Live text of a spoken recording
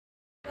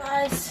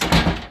guys,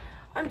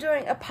 I'm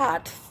doing a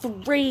part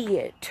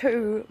 3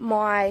 to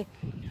my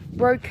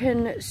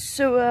broken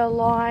sewer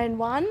line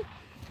one.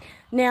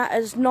 Now,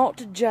 it's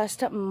not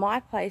just my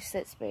place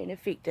that's been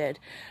affected,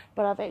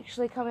 but I've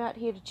actually come out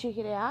here to check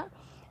it out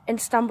and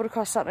stumbled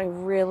across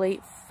something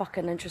really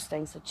fucking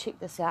interesting. So check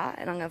this out,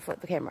 and I'm going to flip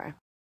the camera.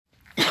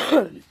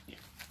 Can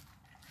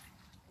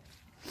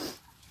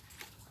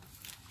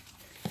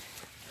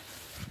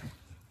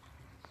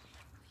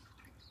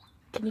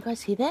you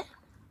guys hear that?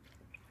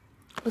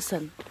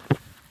 Listen.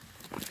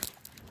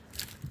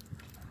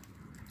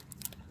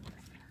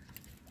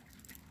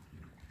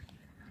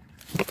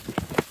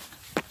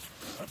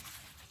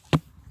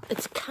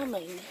 It's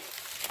coming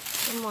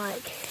from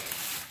like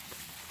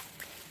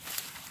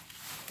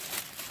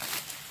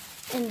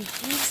in here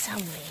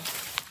somewhere.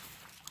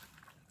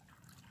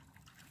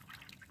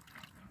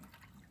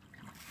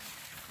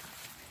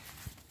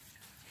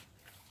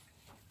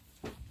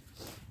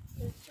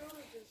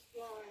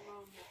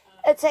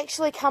 It's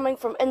actually coming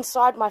from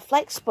inside my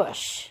flax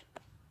bush.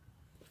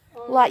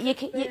 Oh, like you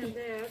can,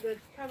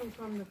 it's coming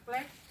from the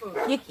flax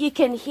bush. You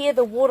can hear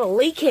the water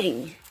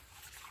leaking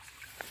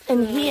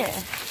in here.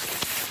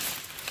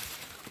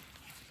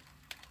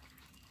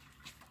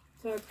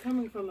 So it's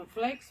coming from a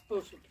flax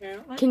bush,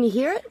 apparently. Can you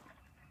hear it?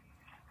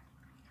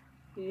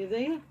 Are you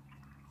there?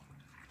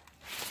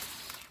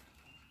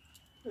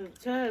 It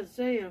does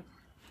there.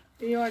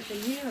 Yeah, I can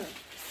hear it.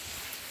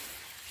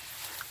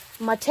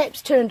 My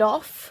tap's turned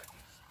off.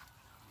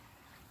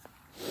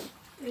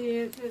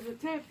 Yes, there's a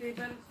tap there,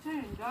 but it's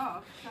turned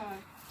off,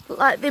 so...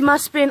 Like there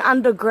must be an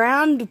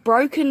underground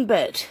broken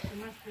bit.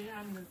 There must be an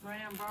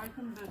underground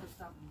broken bit or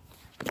something.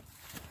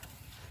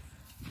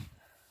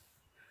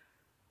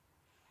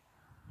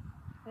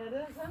 It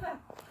is, isn't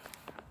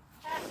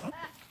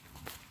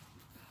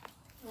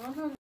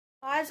it?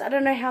 Guys, I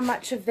don't know how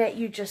much of that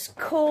you just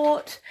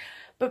caught,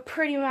 but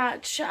pretty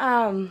much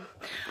I've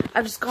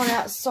just gone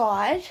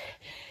outside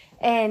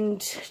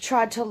and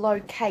tried to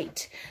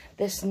locate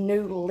this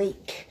new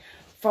leak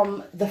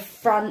from the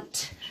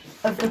front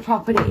of the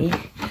property.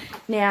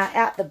 Now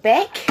out the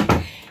back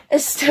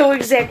is still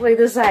exactly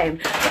the same.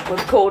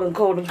 We've called and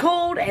called and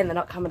called and they're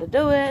not coming to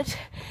do it.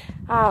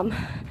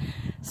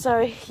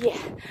 So yeah,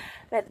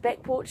 I'm at the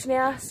back porch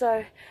now,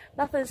 so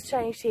nothing's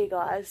changed here,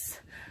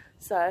 guys.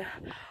 So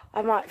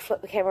I might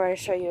flip the camera and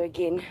show you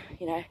again,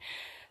 you know,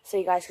 so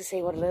you guys can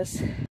see what it is.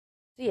 So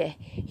yeah,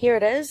 here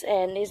it is,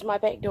 and there's my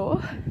back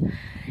door.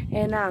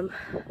 And I'll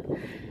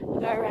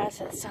go around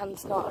so the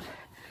sun's not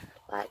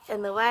like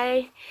in the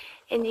way,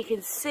 and you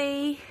can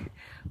see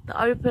the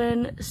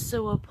open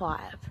sewer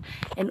pipe.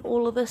 And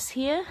all of this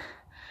here,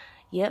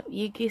 yep,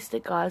 you guessed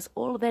it, guys,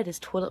 all of that is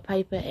toilet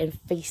paper and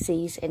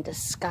feces and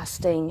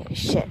disgusting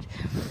shit.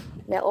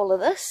 Now all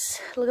of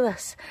this, look at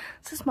this.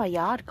 This is my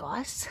yard,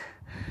 guys.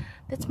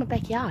 That's my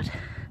backyard.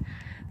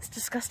 It's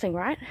disgusting,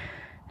 right?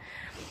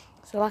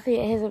 So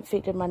luckily it hasn't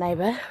affected my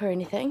neighbour or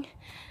anything.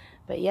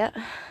 But yeah,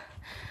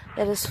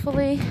 that is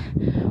fully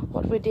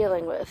what we're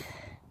dealing with.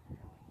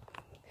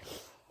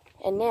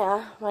 And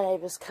now my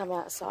neighbour's come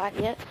outside.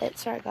 Yep,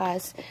 that's right,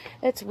 guys.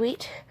 It's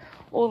wet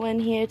all in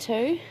here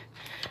too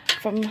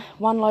from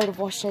one load of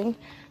washing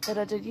that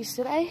I did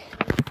yesterday.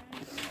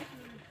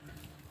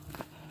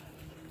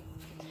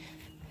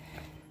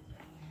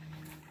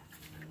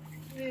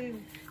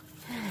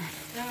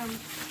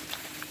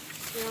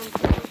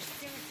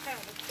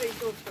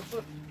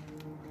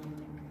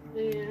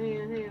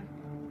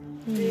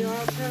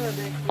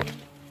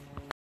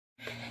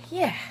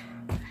 Yeah,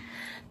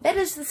 that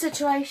is the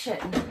situation.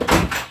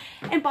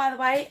 And by the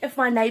way, if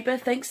my neighbour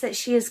thinks that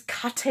she is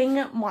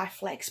cutting my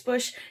flax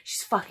bush,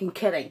 she's fucking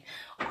kidding.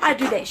 I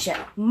do that shit.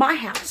 My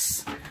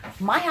house,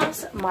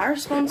 my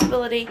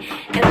responsibility,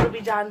 and it'll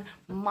be done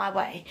my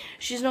way.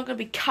 She's not going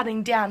to be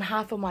cutting down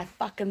half of my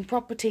fucking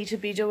property to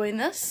be doing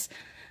this.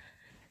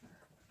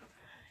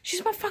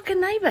 She's my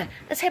fucking neighbour.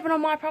 It's happened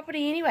on my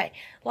property anyway.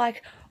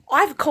 Like,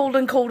 I've called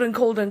and called and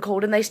called and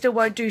called and they still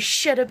won't do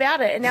shit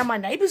about it. And now my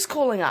neighbour's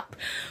calling up.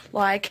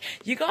 Like,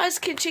 you guys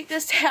can check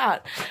this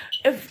out.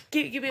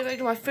 Give me back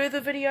to my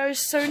further videos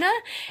sooner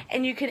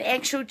and you can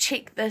actually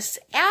check this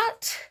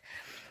out.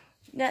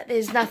 No,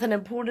 there's nothing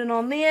important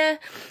on there.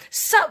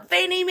 Sup,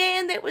 Vanny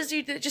man? That was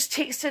you that just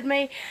texted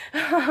me.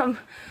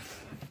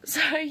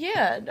 So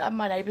yeah,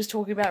 my neighbour's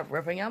talking about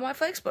ripping out my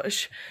flax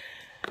bush.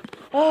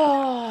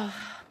 Oh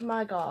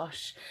my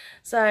gosh.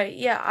 So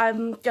yeah,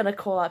 I'm gonna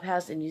call up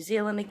Housing New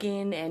Zealand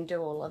again and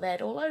do all of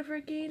that all over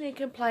again and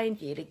complain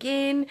yet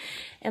again.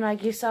 And I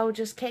guess I'll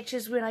just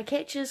catches when I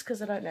catches, because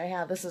I don't know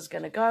how this is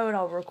gonna go, and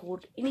I'll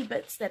record any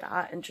bits that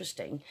are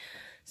interesting.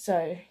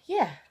 So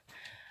yeah,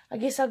 I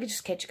guess I'll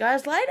just catch you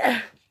guys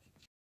later.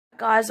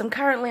 Guys, I'm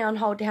currently on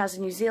hold to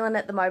Housing New Zealand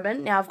at the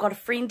moment. Now I've got a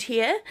friend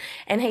here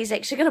and he's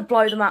actually going to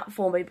blow them up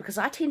for me because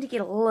I tend to get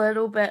a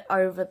little bit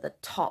over the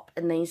top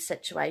in these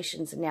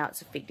situations, and now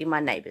it's affecting my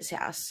neighbour's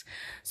house.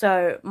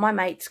 So my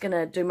mate's going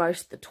to do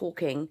most of the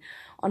talking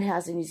on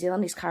Housing New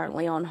Zealand. He's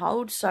currently on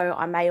hold, so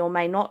I may or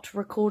may not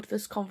record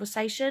this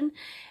conversation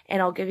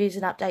and I'll give you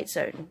an update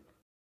soon.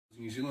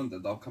 New Zealand,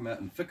 that they'll come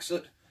out and fix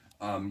it.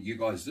 You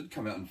guys did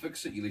come out and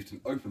fix it. You left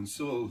an open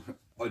sewer,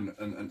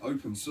 an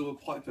open sewer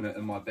pipe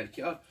in my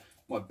backyard.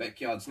 My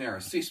backyard's now a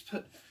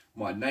cesspit.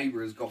 My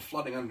neighbour has got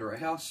flooding under a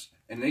house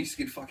and needs to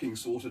get fucking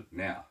sorted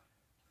now.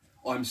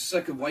 I'm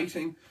sick of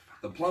waiting.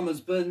 The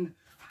plumber's been,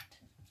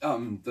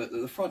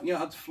 the front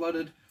yard's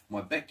flooded.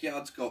 My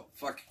backyard's got,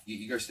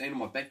 you go stand in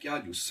my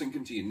backyard, you'll sink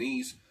into your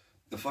knees.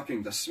 The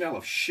smell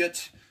of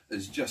shit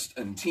is just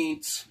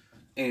intense,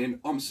 and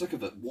I'm sick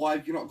of it. Why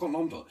have you not gotten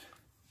onto it?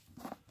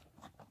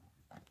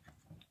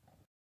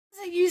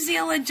 New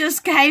Zealand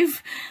just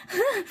gave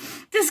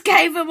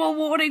him a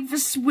warning for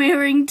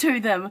swearing to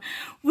them,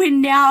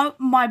 when now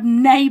my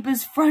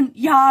neighbour's front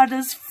yard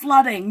is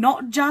flooding.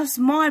 Not just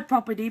my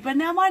property, but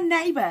now my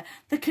neighbour,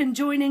 the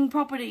conjoining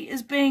property,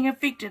 is being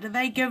affected, and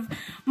they give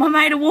my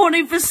mate a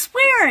warning for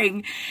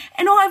swearing.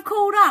 And I've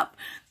called up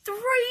 3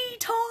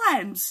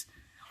 times.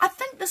 I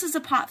think this is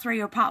a part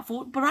 3 or part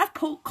 4, but I've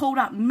called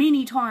up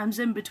many times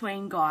in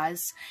between,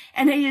 guys,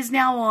 and he is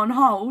now on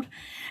hold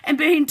and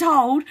being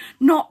told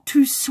not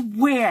to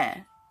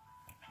swear.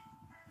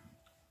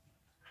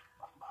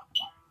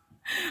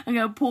 I'm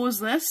going to pause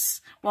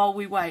this while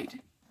we wait.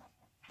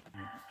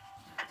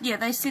 Yeah,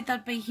 they said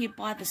they'd be here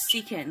by the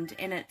 2nd,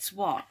 and it's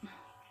what?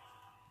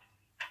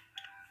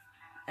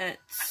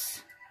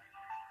 It's...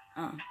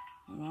 oh,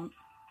 hold on.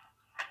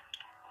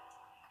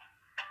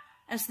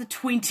 It's the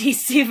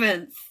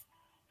 27th.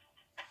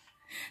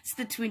 It's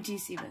the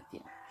 27th, yeah.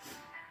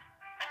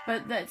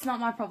 But it's not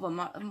my problem.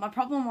 My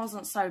problem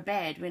wasn't so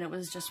bad when it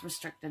was just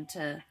restricted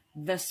to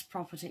this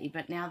property.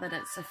 But now that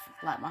it's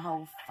like my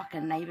whole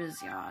fucking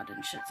neighbour's yard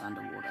and shit's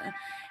underwater,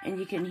 and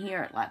you can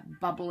hear it like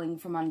bubbling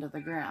from under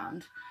the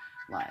ground,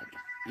 like,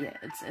 yeah,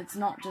 it's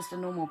not just a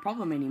normal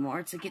problem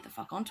anymore. It's a get the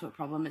fuck onto it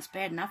problem. It's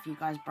bad enough you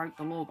guys broke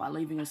the law by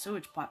leaving a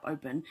sewage pipe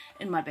open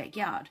in my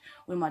backyard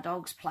where my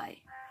dogs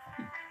play.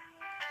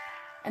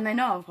 And they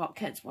know I've got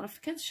kids. What if the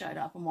kids showed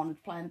up and wanted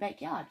to play in the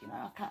backyard? You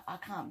know, I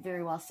can't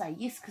very well say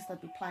yes because they'd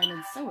be playing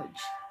in sewage.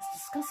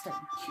 It's disgusting.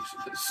 Yes,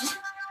 it is.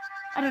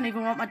 I don't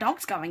even want my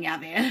dogs going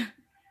out there.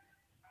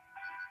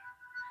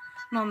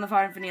 I'm on the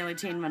phone for nearly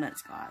 10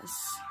 minutes, guys.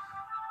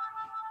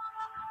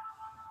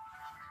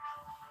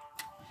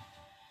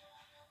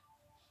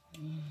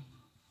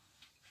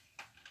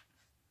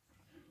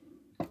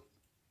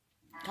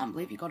 Can't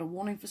believe you got a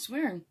warning for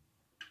swearing.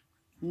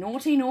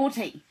 Naughty,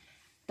 naughty.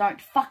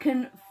 Don't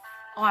fucking...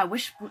 Oh, I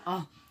wish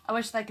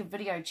they could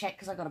video chat,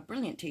 because I got a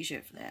brilliant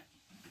t-shirt for that.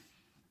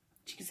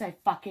 You can say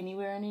fuck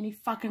anywhere in any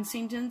fucking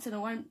sentence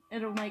and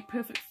it'll make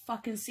perfect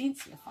fucking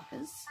sense, you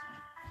fuckers.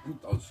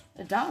 It does.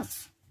 It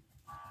does.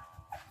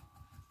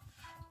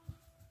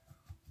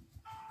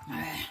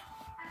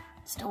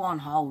 Still on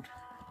hold.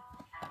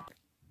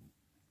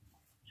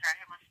 Sorry,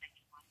 who am I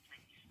speaking with,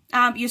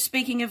 please? You're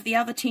speaking of the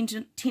other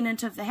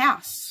tenant of the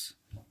house.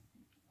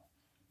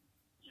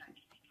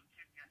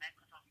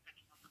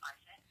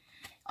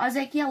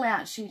 Isaac, yell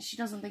out. She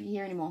doesn't think you're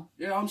here anymore.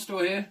 Yeah, I'm still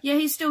here. Yeah,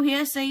 he's still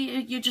here.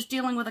 See, you're just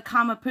dealing with a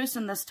calmer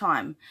person this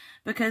time.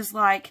 Because,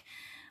 like,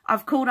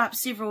 I've called up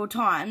several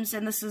times,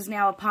 and this is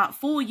now a part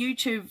 4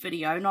 YouTube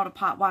video, not a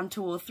part 1,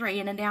 2, or 3,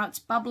 and now it's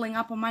bubbling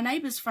up on my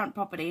neighbour's front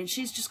property, and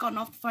she's just gotten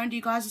off the phone to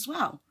you guys as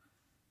well.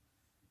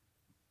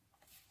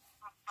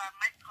 I've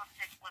made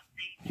contact with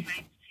the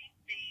trades team.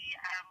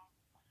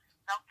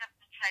 They'll give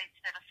the trades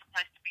that are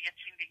supposed to be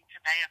attending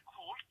today a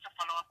call to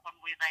follow up on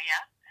where they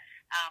are.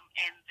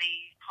 And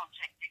the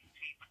contracting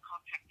team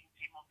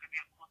will give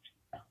you a call to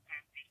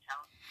confirm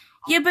details.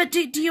 Yeah, but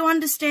do you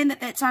understand that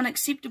that's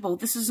unacceptable?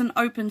 This is an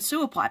open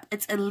sewer pipe.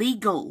 It's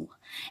illegal.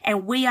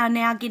 And we are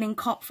now getting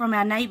cop from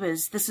our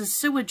neighbours. This is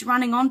sewage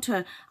running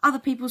onto other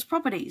people's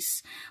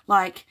properties.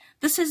 Like,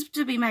 this is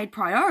to be made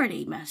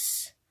priority,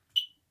 miss.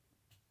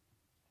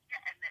 Yeah,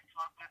 and that's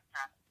what we've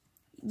done.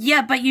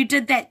 Yeah, but you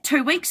did that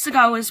 2 weeks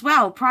ago as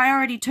well.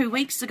 Priority 2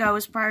 weeks ago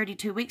is priority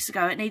 2 weeks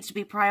ago. It needs to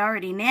be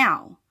priority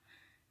now.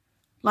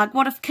 Like,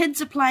 what if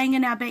kids are playing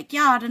in our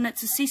backyard and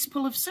it's a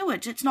cesspool of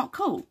sewage? It's not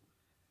cool.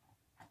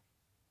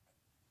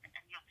 And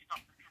you'll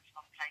stop the kids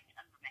from playing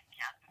in the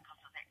backyard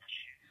because of that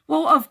issue.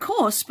 Well, of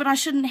course, but I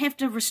shouldn't have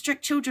to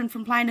restrict children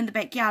from playing in the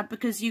backyard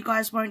because you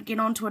guys won't get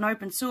onto an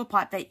open sewer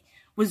pipe that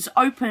was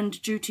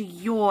opened due to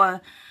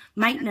your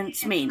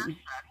maintenance men. If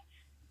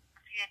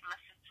you had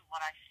listened to what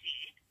I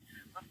said,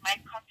 we've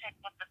made contact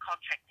with the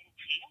contracting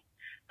team.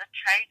 The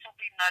trades will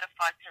be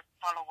notified to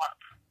follow up.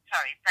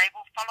 Sorry, they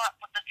will follow up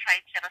with the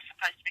trades that are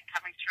supposed to be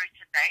coming through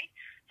today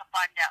to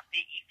find out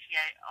the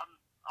ETA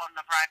on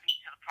arriving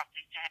to the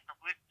property to have the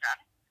work done.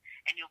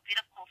 And you'll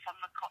get a call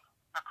from the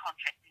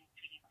contracting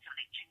team to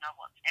let you know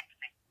what's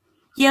happening.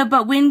 Yeah,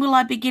 but when will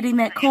I be getting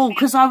that call?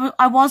 Because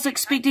I was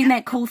expecting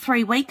that call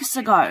 3 weeks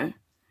ago.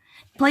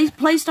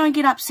 Please don't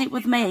get upset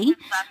with me.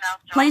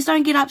 Please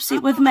don't get upset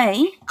with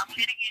me. I'm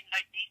letting you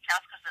know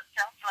details because it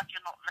sounds like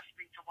you're not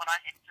listening to what I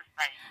have to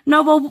say.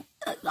 No, well,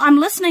 I'm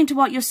listening to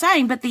what you're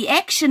saying, but the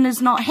action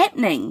is not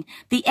happening.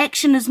 The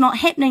action is not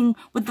happening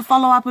with the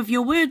follow-up of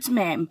your words,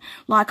 ma'am.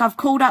 Like, I've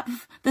called up,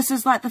 this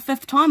is like the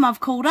 5th time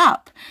I've called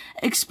up,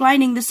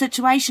 explaining the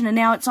situation, and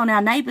now it's on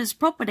our neighbour's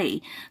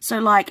property. So,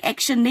 like,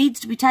 action needs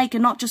to be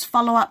taken, not just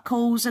follow-up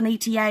calls and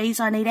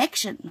ETAs. I need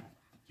action.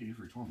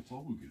 Every time I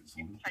will get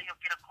something. So you'll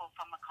get a call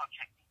from the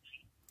contracting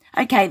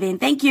team. Okay, then.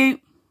 Thank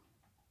you.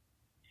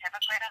 Have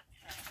a great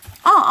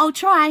afternoon. Oh, I'll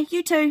try.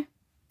 You too.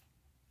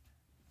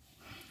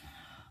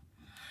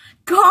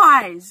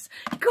 Guys,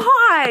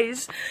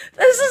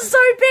 this is so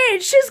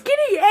bad. She's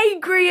getting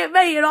angry at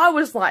me, and I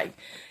was like,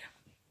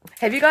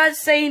 have you guys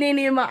seen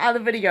any of my other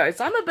videos?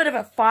 I'm a bit of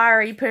a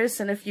fiery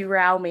person if you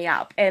rile me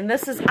up, and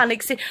this is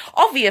unacceptable.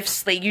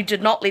 Obviously, you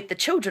did not let the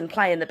children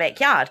play in the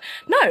backyard.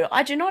 No,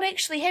 I do not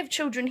actually have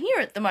children here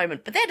at the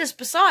moment, but that is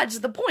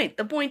besides the point.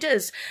 The point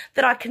is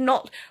that I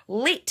cannot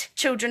let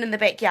children in the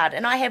backyard,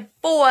 and I have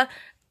 4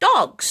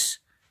 dogs.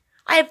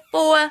 I have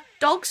 4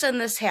 dogs in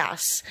this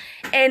house,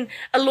 and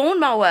a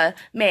lawnmower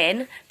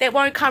man that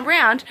won't come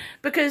round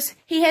because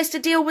he has to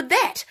deal with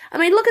that. I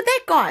mean, look at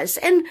that, guys,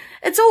 and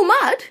it's all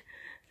mud.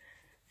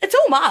 It's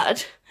all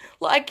mud.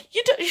 Like,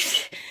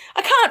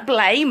 I can't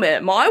blame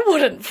him. I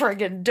wouldn't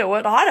friggin' do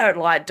it. I don't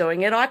like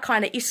doing it. I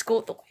kind of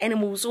escort the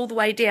animals all the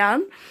way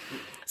down.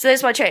 So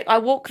that's my trick. I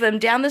walk them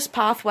down this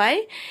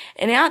pathway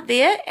and out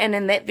there, and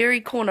in that very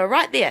corner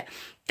right there.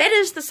 That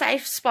is the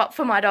safe spot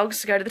for my dogs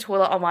to go to the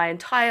toilet on my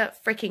entire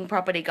freaking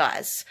property,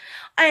 guys.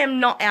 I am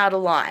not out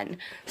of line.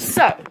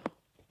 So,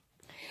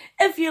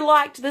 if you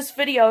liked this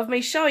video of me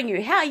showing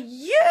you how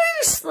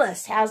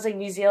useless Housing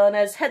New Zealand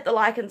is, hit the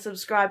like and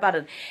subscribe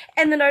button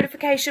and the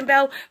notification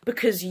bell,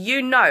 because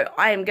you know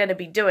I am going to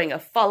be doing a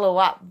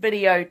follow-up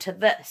video to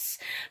this,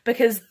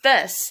 because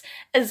this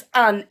is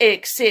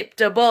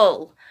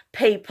unacceptable,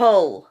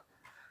 people.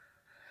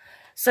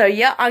 So,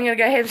 yeah, I'm going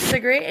to go have a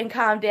cigarette and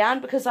calm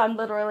down, because I'm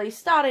literally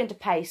starting to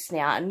pace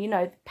now. And, you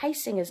know,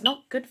 pacing is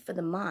not good for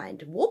the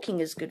mind. Walking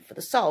is good for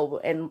the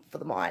soul and for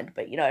the mind.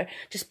 But, you know,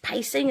 just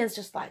pacing is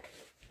just like,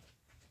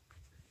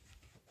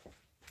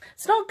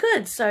 it's not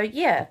good. So,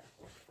 yeah,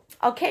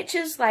 I'll catch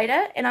you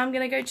later, and I'm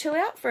going to go chill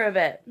out for a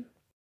bit.